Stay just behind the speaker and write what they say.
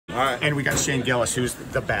All right. And we got Shane Gillis, who's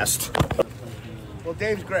the best. Well,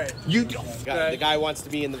 Dave's great. You. The guy wants to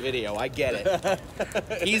be in the video. I get it.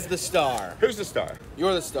 He's the star. Who's the star?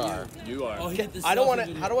 You're the star. You are. Oh, I don't want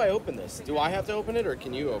to. How do I open this? Do I have to open it, or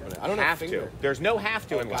can you open it? I don't have a to. finger. There's no have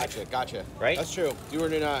to in life. Gotcha. Right? That's true. Do or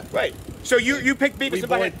do not. Right. So you picked Beavis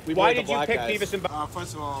and Butthead. Why did you pick Beavis and Butthead?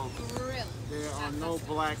 First of all, there are no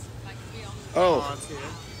black cards here.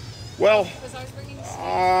 Well,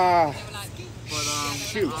 But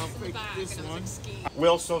shoot. I'll pick this one.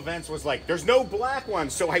 Will Sylvince was like, there's no black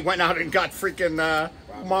ones, so I went out and got freaking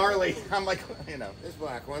Marley. I'm like, you know. There's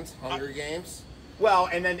black ones. Hunger Games. Well,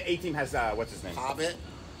 and then A-Team has, what's his name? Hobbit.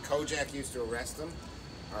 Kojak used to arrest him.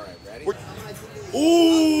 All right, ready?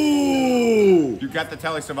 Ooh! You got the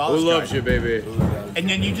Telly Savalas. Who loves you, baby? And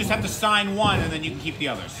then you just have to sign one, and then you can keep the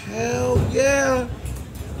others. Hell yeah!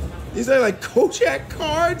 These are like Kojak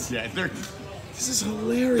cards? Yeah, they're... This is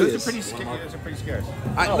hilarious. Those are pretty scary. Those are pretty scarce.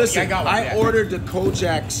 Listen, yeah, I got one, yeah. ordered the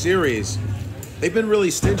Kojak series. They've been really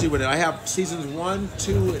stingy with it. I have seasons 1,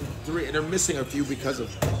 2, and 3, and they're missing a few because of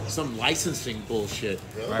some licensing bullshit.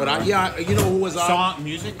 Really? But you know who was on? Song,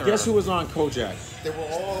 music? Or? Guess who was on Kojak? They were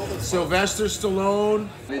all over the Sylvester Stallone.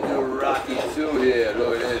 We do Rocky 2 here,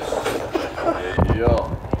 look at this. Hey,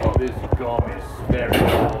 yo, oh, this gum is very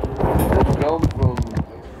old. This gum from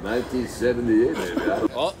 1978,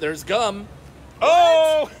 maybe. Oh, there's gum.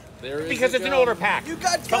 Oh! There is because it's gum. an older pack. You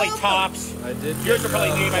got probably gum. Tops. I did. Yours are probably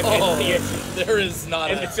named. I didn't see it. There is not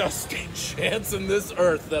And a it's just chance in this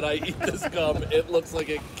earth that I eat this gum. It looks like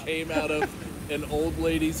it came out of an old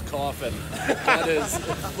lady's coffin. That is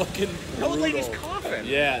fucking brutal. old lady's coffin.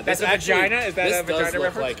 Yeah, That's this a vagina? Is that this a vagina does look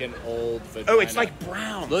reference? like an old vagina. Oh, it's like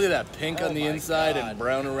brown. Look at that pink on the my inside God. and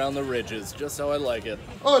brown around the ridges. Just how I like it.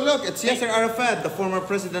 Oh, look, it's Yasser Arafat, the former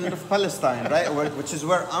president of Palestine, right? Which is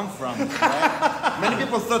where I'm from, right? Many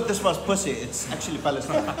people thought this was pussy. It's actually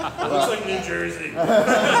Palestine. Looks like New Jersey.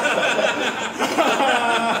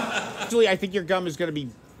 Actually, I think your gum is going to be...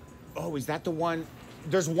 Oh, is that the one?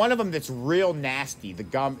 There's one of them that's real nasty. The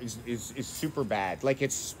gum is super bad. Like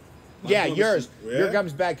it's... Yeah, yours. Yeah? Your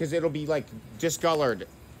gum's bad because it'll be like discolored.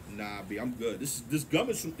 Nah, B, I'm good. This gum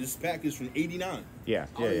is from, this pack is from '89. Yeah.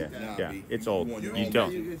 Nah, B. It's old. You You want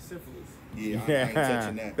don't. You get syphilis. Yeah, I ain't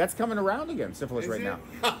touching that. That's coming around again, syphilis right it? now.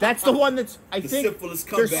 That's the one that's, I The think, syphilis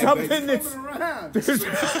there's comeback, something baby. that's... Coming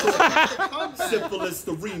around. Syphilis,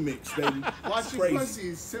 the remix, baby. Watch It's your crazy.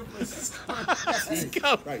 pussy. Syphilis is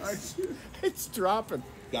Right. It's dropping.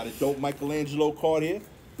 Got a dope Michelangelo card here.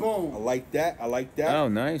 I Boom. like that. I like that.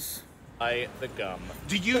 Nice. The gum.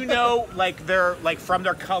 Do you know, like, they're, like, from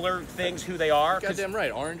their color things, who they are? 'Cause- Goddamn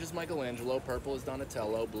right. Orange is Michelangelo, purple is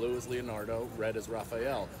Donatello, blue is Leonardo, red is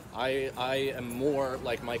Raphael. I am more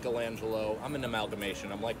like Michelangelo. I'm an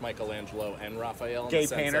amalgamation. I'm like Michelangelo and Raphael in Gay the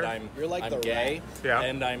sense painter? that You're like I'm the gay Yeah.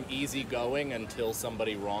 and I'm easygoing until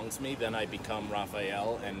somebody wrongs me. Then I become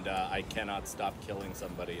Raphael, and I cannot stop killing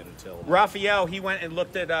somebody until. Raphael, he went and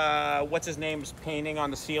looked at, what's his name's painting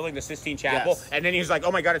on the ceiling, the Sistine Chapel, Yes. and then he was like,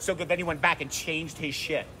 oh my God, it's so good. Then he went back and changed his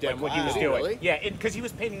shit, Damn, like what he was wow. doing. Really? Yeah, because he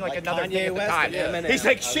was painting like another Kanye thing at the West time. and Eminem. He's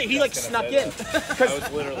like, I was shit, he just like gonna snuck say in. that. I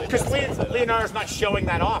was literally Because just gonna say that. Leonardo's not showing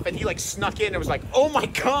that off, and he like snuck in and was like, oh my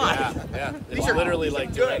God. Yeah, it's These are- literally these are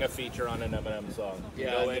like good. doing a feature on an Eminem song. You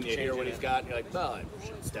Yeah, go I in, can you hear change what it. he's got, and you're like, well, I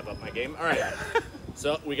should step up my game. All right.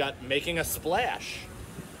 So we got making a splash.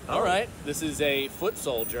 All right. This is a foot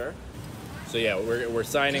soldier. So yeah, we're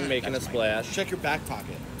signing making a splash. Check your back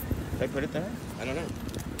pocket. Did I put it there? I don't know.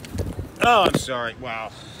 Oh, I'm sorry.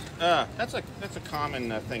 Wow. That's a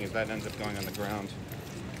common thing, is that ends up going on the ground.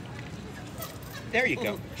 There you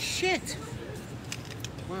go. Shit.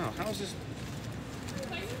 Wow, how is this?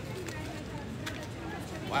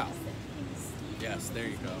 Wow. Yes, there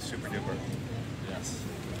you go. Super duper. Yes.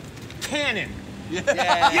 Cannon. Yeah.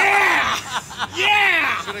 Yeah!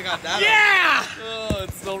 Yeah! Should have got that. Yeah! Oh,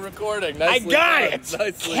 it's still recording. I Nicely got done. it!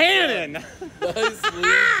 Nicely Cannon! done. Nicely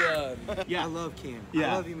done. Yeah, I love Cannon.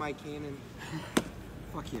 Yeah. I love you, Mike Cannon.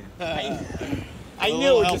 Fuck yeah. I A knew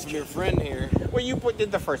little it help just... from your friend here. Well, you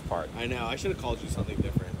did the first part. I know. I should have called you something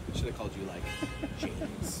different. I should have called you like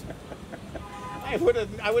James. I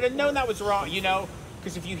would have known that was wrong, you know?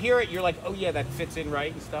 Because if you hear it, you're like, oh yeah, that fits in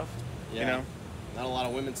right and stuff. Yeah. You know? Not a lot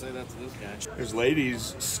of women say that to this guy. There's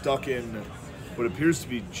ladies stuck in what appears to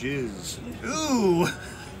be jizz. Ooh!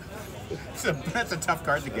 That's a tough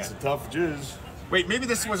card to It's get. a tough jizz. Wait, maybe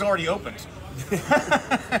this was already opened.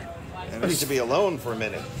 And I need to be alone for a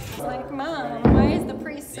minute. It's like, Mom, why is the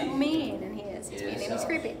priest so mean? And he is. He's mean and he's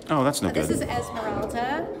creepy. Oh, that's no But this good. is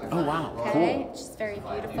Esmeralda. Oh, wow. Okay, she's very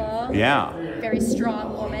beautiful. Yeah. Very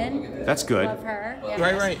strong woman. That's good. Love her. Yeah.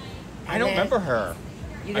 Right. I don't And then- remember her.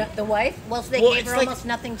 You got the wife? Well, so they Well, gave her it's like- almost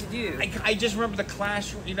nothing to do. I just remember the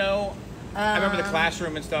classroom, you know. I remember the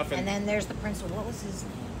classroom and stuff. And then there's the principal. What was his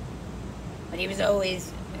name? But he was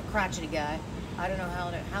always a crotchety guy. I don't know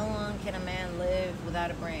how long can a man live without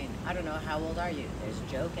a brain? I don't know. How old are you? There's a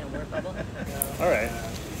joke in a word bubble. All right.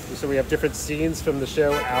 So we have different scenes from the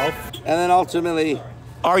show Alf. And then ultimately,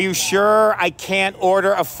 are you sure I can't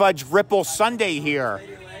order a fudge ripple sundae here?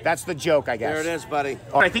 That's the joke, I guess. there it is, buddy.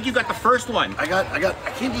 I think you got the first one. I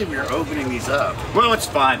can't believe you're opening these up. Well, it's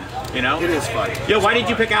fun, you know? It is fun. Yeah, why did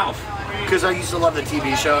you pick Alf? Because I used to love the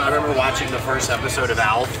TV show. I remember watching the first episode of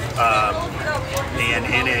Alf, and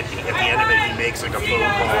in it, at the end of it, he makes like a phone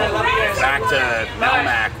call back to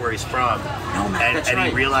Melmac, where he's from, and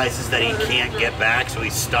he realizes that he can't get back, so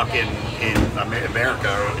he's stuck in America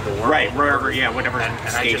or the world. Right, wherever, yeah, whatever And I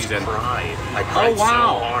state just he's in. cried. I cried so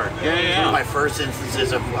hard. Yeah. One of my first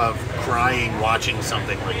instances of crying watching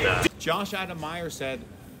something like that. Josh Adam Meyers said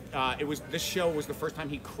this show was the first time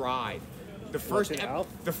he cried. The first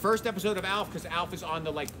episode of Alf, because Alf is on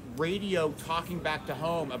the radio talking back to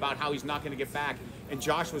home about how he's not going to get back, and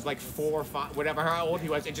Josh was like 4 or 5, whatever how old he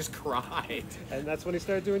was, and just cried. And that's when he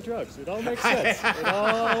started doing drugs. It all makes sense. It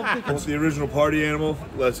all What's the original party animal?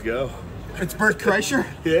 Let's go. It's Bert Kreischer?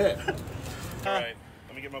 Yeah. All right,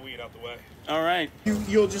 let me get my weed out the way. All right.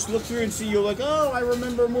 You'll just look through and see, you're like, oh, I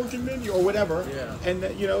remember Morgan Mindy or whatever. Yeah. And,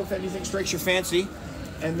 if anything strikes your fancy.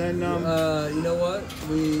 And then, you know what?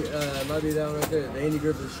 We might be down right there, the Andy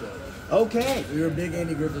Griffith show. Okay. We were big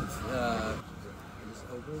Andy Griffith.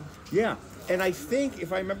 Yeah. And I think,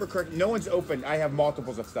 if I remember correctly, no one's opened. I have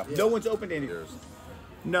multiples of stuff. Yeah. No one's opened any.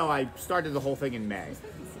 No, I started the whole thing in May.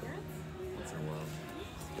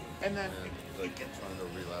 And then. Like trying to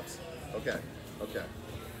relapse. Okay.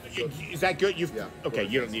 Is that good? Yeah. Okay,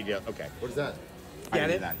 you don't need to. Okay. What is that?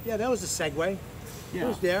 Get it? Yeah, that was a segue. Yeah. It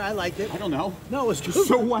was there. I liked it. I don't know. No, it was good.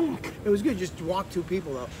 So whack. It was good. Just walk two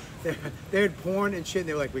people though. They had porn and shit. And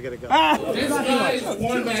they were like, "We gotta go." This guy's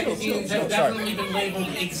porn magazines have definitely been labeled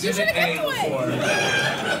Exhibit A before.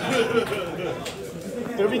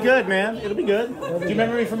 It'll be good, man. It'll be good. Do you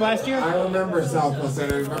remember me from last year? I remember Southwest,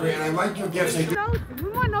 and I like your gifts.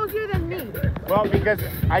 Who more knows you than me? Well, because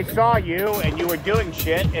I saw you and you were doing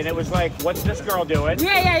shit, and it was like, what's this girl doing?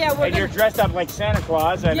 Yeah. And you're dressed up like Santa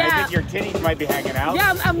Claus, and I think your titties might be hanging out.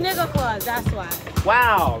 Yeah, I'm nigger claws, that's why.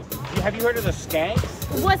 Wow. Have you heard of the Skanks?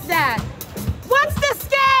 What's that? What's the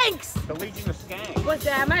Skanks? The Legion of Skanks. What's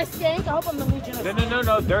that? Am I a skank? I hope I'm the Legion of Skanks.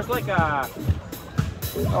 No. There's like a...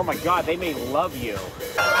 Oh my God, they may love you.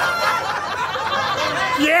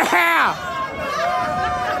 Yeah!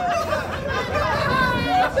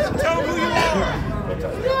 Tell who you are!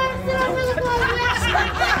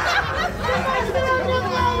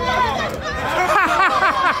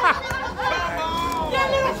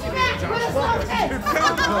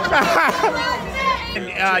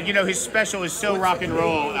 And, his special is so rock and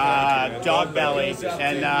roll, Dog Belly,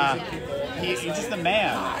 and he's just the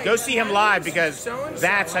man. Go see him live because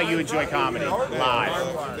that's how you enjoy comedy,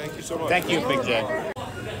 live. Thank you so much. Thank you, Big J.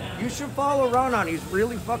 You should follow Raanan. He's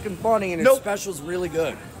really fucking funny, and his special's really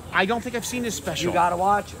good. I don't think I've seen his special. You gotta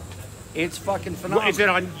watch it. It's fucking phenomenal. Is it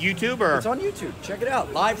on YouTube or? It's on YouTube. Check it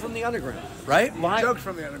out. Live from the underground. Right? Live. Jokes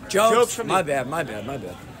from the underground. Jokes from my bad.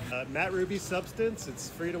 Matt Ruby Substance. It's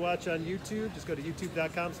free to watch on YouTube. Just go to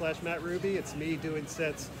youtube.com/Matt Ruby. It's me doing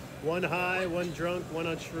sets, one high, one drunk, one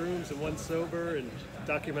on shrooms, and one sober, and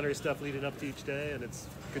documentary stuff leading up to each day. And it's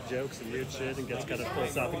good jokes and weird shit, and gets kind of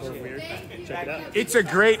philosophical and weird. Check it out. It's a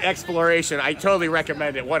great exploration. I totally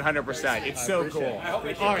recommend it 100%. It's so cool. All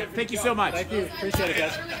right, thank you so much. Thank you. Appreciate it,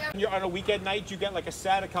 guys. You're on a weekend night, you get like a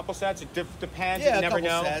set, a couple sets. It depends. Yeah, you never a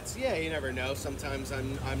couple know. sets. Yeah, you never know. Sometimes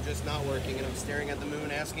I'm just not working and I'm staring at the moon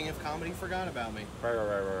asking if comedy forgot about me. Right.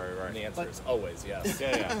 And the answer is always yes.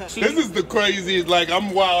 Yeah. This is the craziest. Like,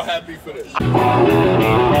 I'm wild happy for this.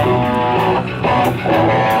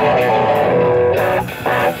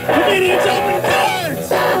 Comedians open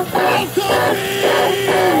cards!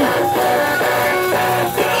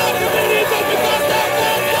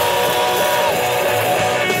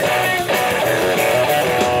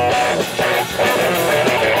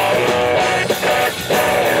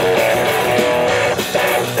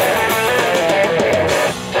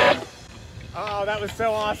 All Oh, that was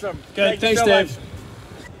so awesome. Good. Thanks, so Dave. much.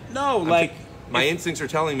 No, like my instincts are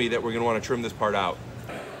telling me that we're going to want to trim this part out.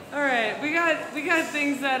 All right, we got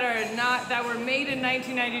things that were made in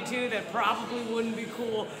 1992 that probably wouldn't be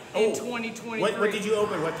cool in 2023. What did you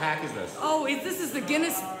open? What pack is this? Oh, this is the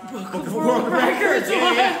Guinness Book of World Records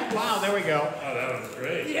one. Yeah. Wow, there we go. Oh, that was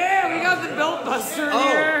great. Yeah, we got the Belt Buster Oh,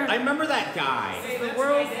 here. I remember that guy. The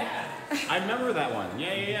world. I remember that one.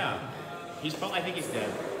 Yeah. I think he's dead.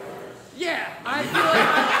 Yeah, I feel like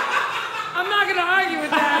I'm not gonna argue with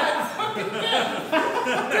that.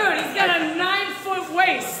 Dude, he's got a 9-foot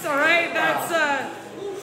waist, all right? That's